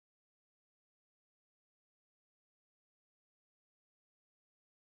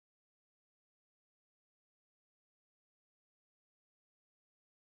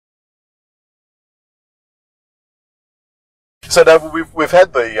So now we've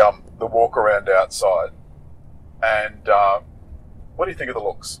had the walk around outside, and what do you think of the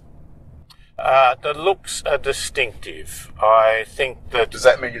looks? The looks are distinctive. I think that... Does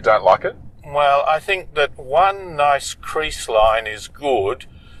that mean you don't like it? Well, I think that one nice crease line is good.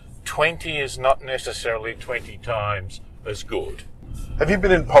 20 is not necessarily 20 times as good. Have you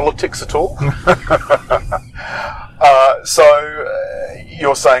been in politics at all?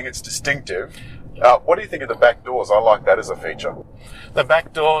 You're saying it's distinctive. What do you think of the back doors? I like that as a feature. The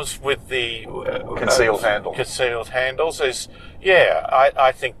back doors with the... Concealed handle. Concealed handles is... Yeah,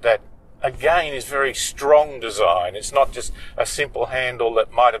 I think that, again, is very strong design. It's not just a simple handle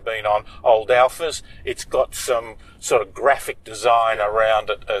that might have been on old Alphas. It's got some sort of graphic design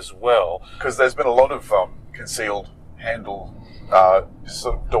around it as well. Because there's been a lot of concealed handle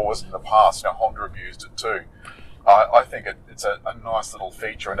sort of doors in the past. Now, Honda have used it too. I think it's a nice little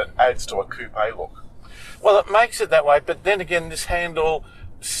feature, and it adds to a coupe look. Well, it makes it that way, but then again, this handle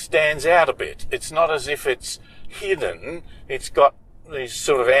stands out a bit. It's not as if it's hidden. It's got these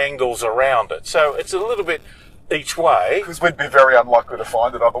sort of angles around it. So it's a little bit each way. Because we'd be very unlikely to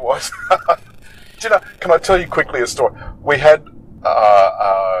find it otherwise. Do you know, can I tell you quickly a story? We had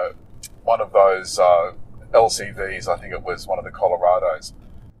one of those LCVs, I think it was one of the Colorados,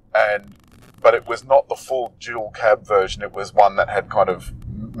 but it was not the full dual cab version. It was one that had kind of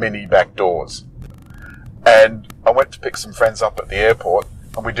mini back doors. And I went to pick some friends up at the airport,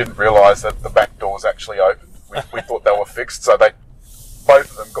 and we didn't realise that the back doors actually opened. We thought they were fixed, so both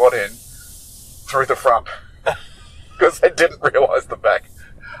of them got in through the front because they didn't realise the back.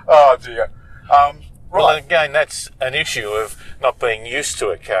 Oh dear. Right. Well, again, that's an issue of not being used to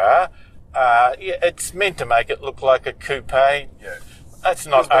a car. Yeah, it's meant to make it look like a coupe. Yeah. That's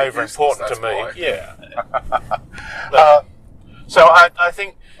not over important to me. Why. Yeah. So I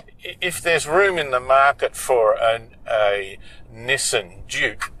think if there's room in the market for a Nissan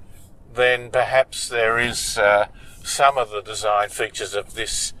Duke, then perhaps there is some of the design features of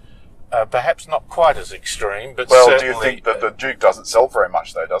this, perhaps not quite as extreme, but well, certainly... do you think that the Duke doesn't sell very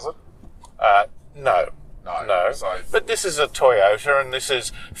much though, does it? No. So, but this is a Toyota, and this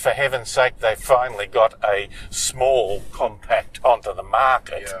is, for heaven's sake, they finally got a small compact onto the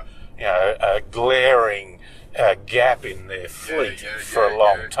market. Yeah. You know, a glaring gap in their fleet for a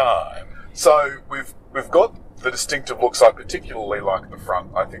long time. So we've got the distinctive looks. I particularly like the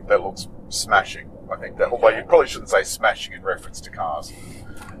front. I think that looks smashing. I think that, although you probably shouldn't say smashing in reference to cars.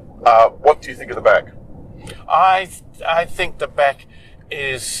 What do you think of the back? I think the back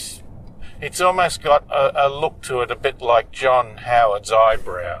is... It's almost got a look to it a bit like John Howard's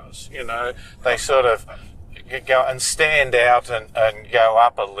eyebrows. You know, they sort of go and stand out and go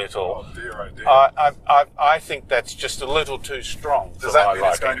up a little. Oh dear, oh dear. I think that's just a little too strong. Does that mean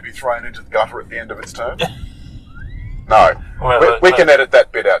it's going to be thrown into the gutter at the end of its term? No. Well, we can edit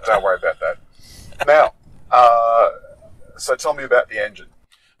that bit out. Don't worry about that. Now, so tell me about the engine.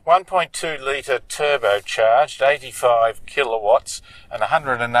 1.2 litre turbocharged, 85 kilowatts and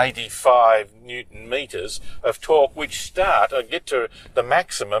 185 newton metres of torque, which get to the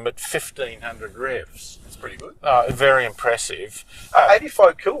maximum at 1500 revs. That's pretty good. Very impressive.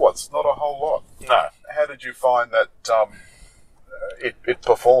 85 kilowatts, not a whole lot. No. How did you find that it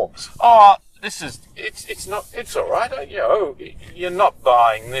performs? Oh, it's all right. You know, you're not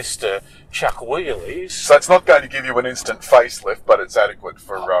buying this to chuck wheelies. So it's not going to give you an instant facelift, but it's adequate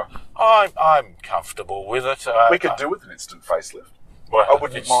for... I'm comfortable with it. We could do with an instant facelift. Well, I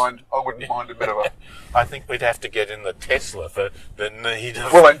wouldn't mind a bit of a... I think we'd have to get in the Tesla for the need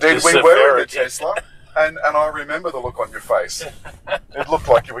of... Well, indeed, we were in the Tesla, and I remember the look on your face. It looked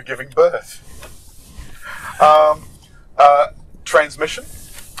like you were giving birth. Transmission?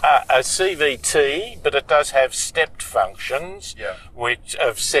 A CVT, but it does have stepped functions, which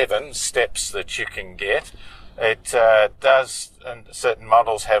of 7 steps that you can get. It does, and certain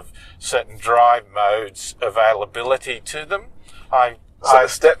models have certain drive modes availability to them. The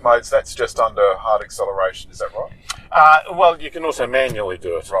step modes, that's just under hard acceleration, is that right? Well, you can also manually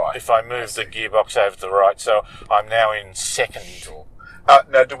do it. Right. If I move the gearbox over to the right, so I'm now in second.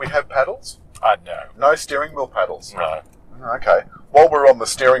 Now, do we have paddles? No. No steering wheel paddles? No. Okay. While we're on the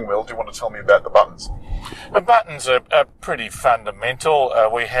steering wheel, do you want to tell me about the buttons? The buttons are pretty fundamental.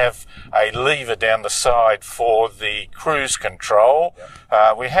 We have a lever down the side for the cruise control.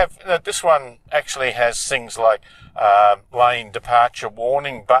 We have this one actually has things like lane departure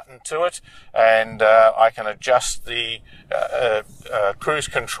warning button to it, and I can adjust the cruise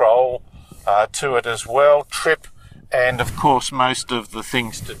control to it as well. Trip. And, of course, most of the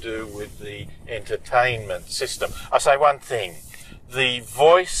things to do with the entertainment system. I say one thing, the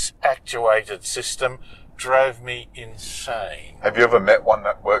voice-actuated system drove me insane. Have you ever met one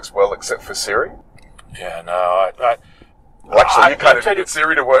that works well except for Siri? Yeah, no, Well, actually, you can't even get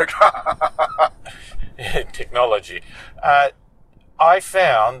Siri to work. technology. I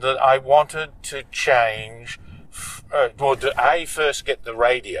found that I wanted to change, to first get the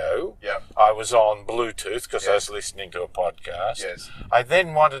radio. Yeah. I was on Bluetooth because I Yes. was listening to a podcast. Yes. I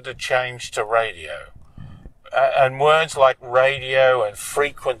then wanted to change to radio. And words like radio and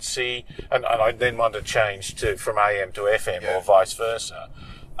frequency, and I then want to change from AM to FM or vice versa.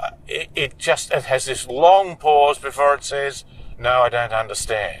 It has this long pause before it says, "No, I don't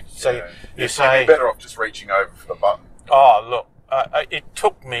understand." So you say, you'd be better off just reaching over for the button. "Oh, look, it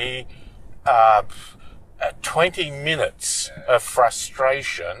took me 20 minutes of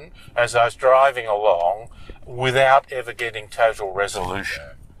frustration as I was driving along without ever getting total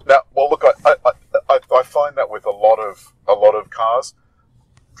resolution." Now, well, look, I find that with a lot of cars,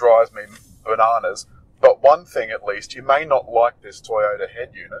 drives me bananas. But one thing, at least, you may not like this Toyota head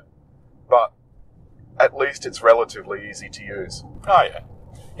unit, but at least it's relatively easy to use. Oh yeah,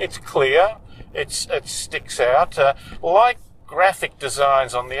 it's clear. It sticks out. Like graphic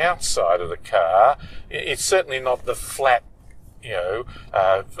designs on the outside of the car, it's certainly not the flat,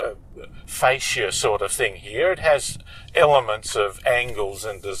 fascia sort of thing here. It has elements of angles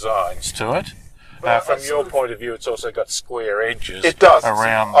and designs to it. From your point of view, it's also got square edges. It does.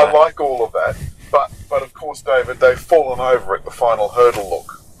 Around. I like all of that, but of course, David, they've fallen over at the final hurdle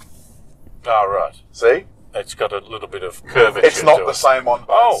look. Oh, right. See? It's got a little bit of curvature. It's not to the it. same on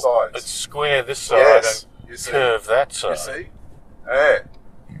both sides. It's square this side Yes, you and see. curve that side. You see? Yeah.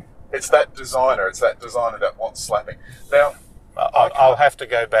 It's that designer. It's that designer that wants slapping. Now, I'll have to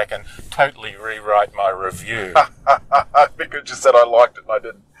go back and totally rewrite my review. because you said I liked it and I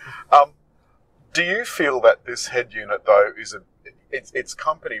didn't. Do you feel that this head unit, though, it's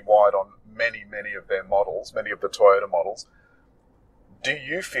company-wide on many of their models, many of the Toyota models? Do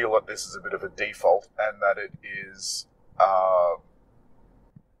you feel that this is a bit of a default and that it is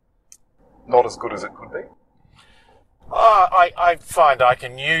not as good as it could be? I find I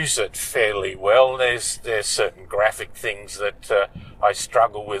can use it fairly well. There's certain graphic things that I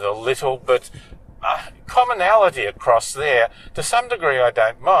struggle with a little, but commonality across there, to some degree I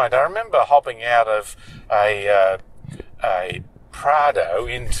don't mind. I remember hopping out of a Prado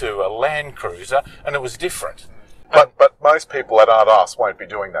into a Land Cruiser, and it was different. But most people that aren't us won't be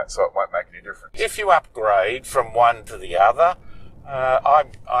doing that, so it won't make any difference. If you upgrade from one to the other, I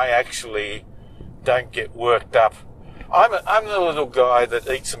actually don't get worked up. I'm the little guy that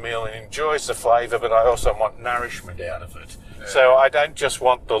eats a meal and enjoys the flavour, but I also want nourishment out of it. Yeah. So I don't just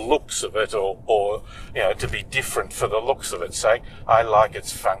want the looks of it or to be different for the looks of its sake. I like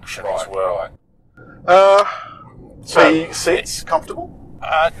its function as well. Right. The seats comfortable?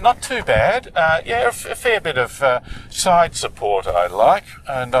 Not too bad. A fair bit of side support I like,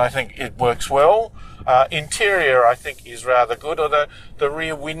 and I think it works well. Interior, I think, is rather good, although the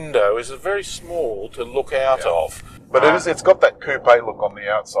rear window is very small to look out of. But it's got that coupe look on the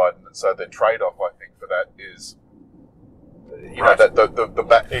outside, and so the trade-off, I think, for that is, that the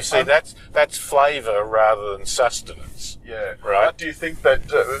back. You see, that's flavour rather than sustenance. Yeah. Right. But do you think that?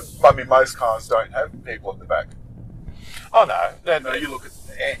 Most cars don't have people at the back. Oh no. You look at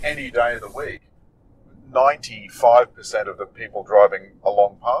any day of the week. 95% of the people driving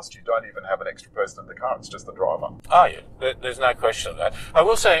along past you don't even have an extra person in the car. It's just the driver. Oh, yeah. There's no question of that. I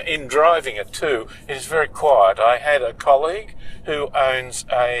will say, in driving it too, it is very quiet. I had a colleague who owns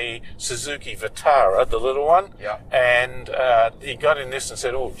a Suzuki Vitara, the little one, and he got in this and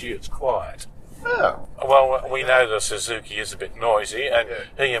said, "Oh, gee, it's quiet." Yeah. Well, we know the Suzuki is a bit noisy, and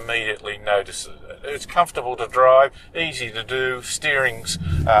he immediately notices it. It's comfortable to drive, easy to do, steering's,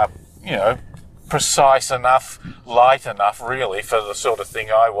 precise enough, light enough, really, for the sort of thing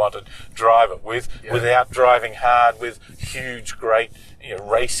I want to drive it with, without driving hard with huge, great,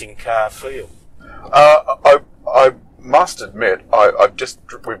 racing car feel. I must admit,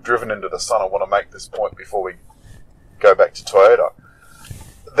 we've driven into the sun. I want to make this point before we go back to Toyota.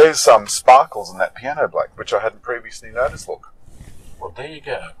 There's some sparkles in that piano black, which I hadn't previously noticed. Look. Well, there you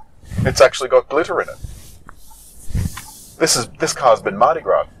go. It's actually got glitter in it. This car's been Mardi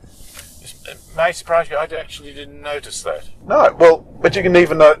Gras. It may surprise you, I actually didn't notice that. No, well, but you can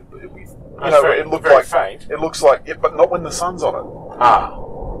even know. It looked very like faint. It looks like it, but not when the sun's on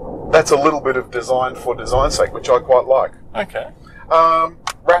it. That's a little bit of design for design's sake, which I quite like. Okay.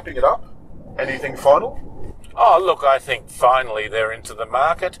 Wrapping it up. Anything final? Oh, look, I think finally they're into the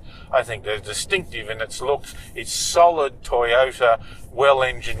market. I think they're distinctive in its looks. It's solid Toyota, well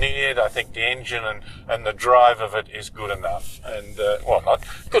engineered. I think the engine and the drive of it is good enough. And, well, not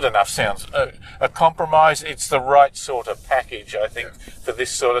good enough sounds a compromise. It's the right sort of package, I think, for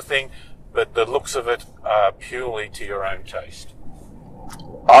this sort of thing. But the looks of it are purely to your own taste.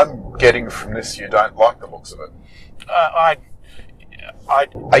 I'm getting from this you don't like the looks of it.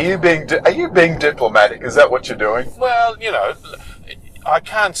 Are you being diplomatic? Is that what you're doing? Well, you know, I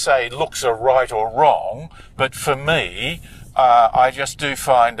can't say looks are right or wrong, but for me, I just do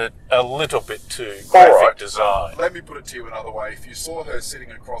find it a little bit too graphic design. Let me put it to you another way. If you saw her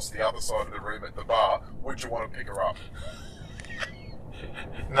sitting across the other side of the room at the bar, would you want to pick her up?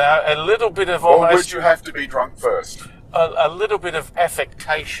 Now, a little bit of Or would you have to be drunk first? A little bit of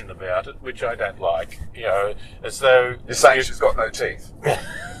affectation about it, which I don't like. You know, as though You're saying she's got no teeth.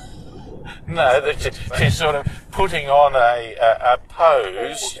 No, that she's sort of putting on a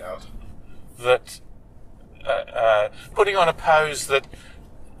pose that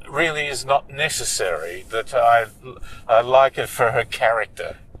really is not necessary. That I like it for her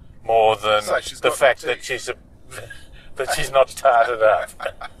character more than the fact that she's not tarted up.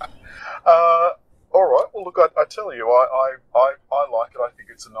 All right. Well, look, I tell you, I like it. I think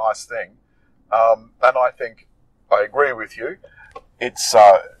it's a nice thing, and I think I agree with you. It's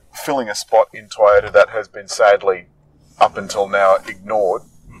filling a spot in Toyota that has been sadly, up until now, ignored,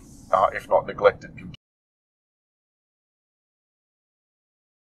 if not neglected completely.